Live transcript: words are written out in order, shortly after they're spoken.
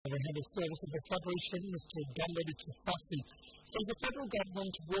Head of Service of the Federation, Mr. Dandeli Kifasi, says the federal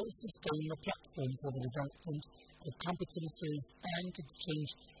government will sustain a platform for the development of competencies and exchange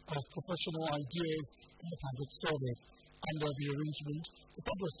of professional ideas in the public service. Under the arrangement, the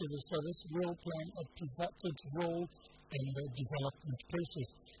Federal Civil Service will play a pivotal role in the development process.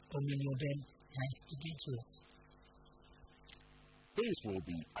 Omini then has the details. This will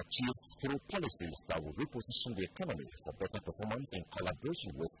be achieved through policies that will reposition the economy for better performance in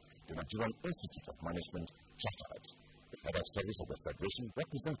collaboration with the Nigerian Institute of Management Chartered. The Head of Service of the Federation,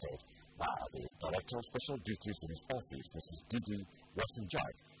 represented by the Director of Special Duties in his office, Mrs. Didi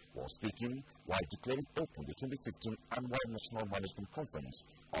Wasinjak, was speaking while declaring open the 2015 Annual National Management Conference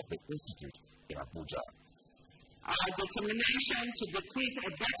of the Institute in Abuja. Our determination to bequeath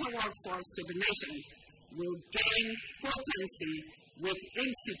a better workforce to the nation will gain potency with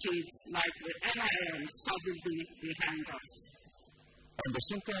institutes like the NIM solidly behind us. On the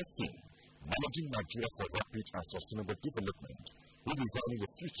central theme, managing Nigeria for rapid and sustainable development, redesigning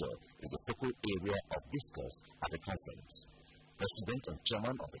the future is a focal area of discourse at the conference. President and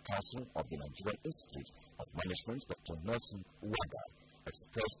Chairman of the Council of the Nigerian Institute of Management, Dr. Nelson Uwaga,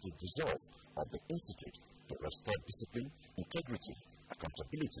 expressed the resolve of the Institute to restore discipline, integrity,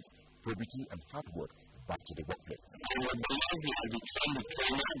 accountability, probity, and hard work back to the workplace. I believe we have trained the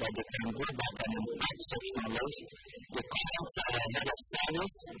trainer that they can go back and impart such knowledge. The current head of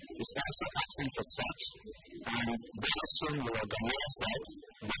service is also asking for such, and very soon we'll organize that.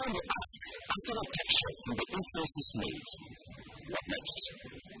 When we ask, after a picture from the inferences made, what next?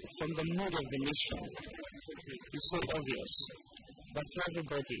 From the mood of the nation, it's so obvious that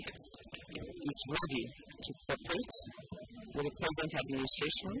everybody is ready to cooperate with the present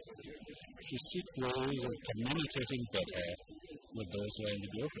administration to seek ways of communicating better with those who are in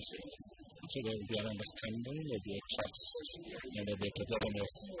the bureaucracy. So there will be an understanding, there will be a trust, and there will be a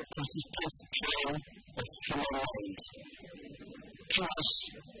togetherness. Consistent stream of human rights towards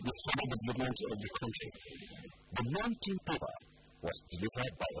the further development of the country. The non-team paper was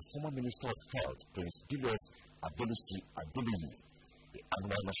delivered by the former Minister of Health, Prince Julius Adelusi Adeluyi. The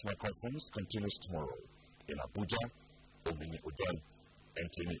annual national conference continues tomorrow. In Abuja, Omini Udan,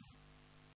 NTV.